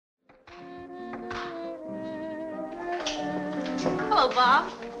Hello, Bob.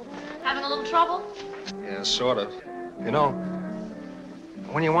 Having a little trouble? Yeah, sort of. You know,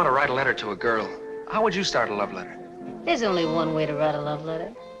 when you want to write a letter to a girl, how would you start a love letter? There's only one way to write a love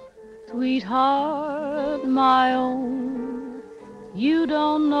letter. Sweetheart, my own, you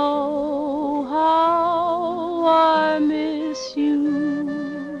don't know how I miss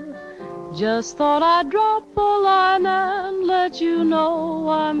you. Just thought I'd drop a line and let you know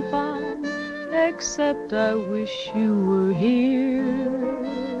I'm fine, except I wish you were here.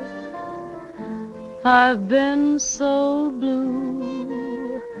 I've been so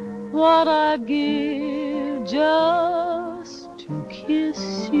blue, what I'd give just to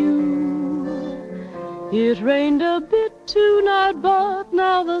kiss you. It rained a bit tonight, but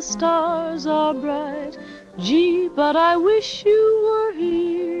now the stars are bright. Gee, but I wish you were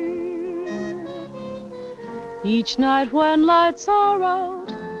here. Each night when lights are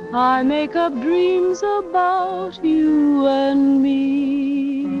out, I make up dreams about you and me.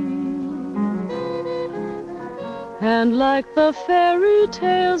 And like the fairy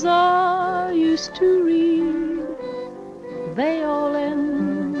tales I used to read, they all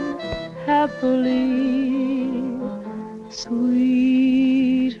end happily.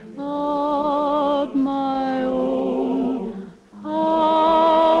 Sweetheart, my own,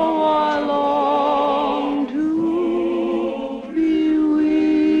 how I long to be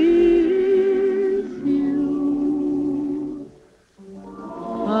with you.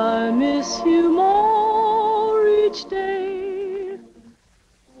 I miss you more each day.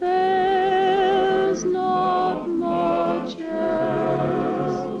 There's not much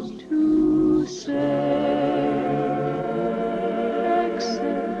else to say,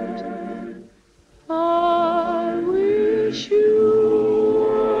 except I wish you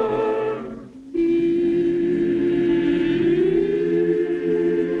were here.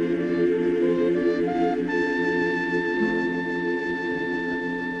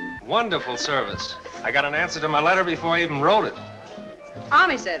 Wonderful service. I got an answer to my letter before I even wrote it.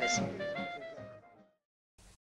 Army service.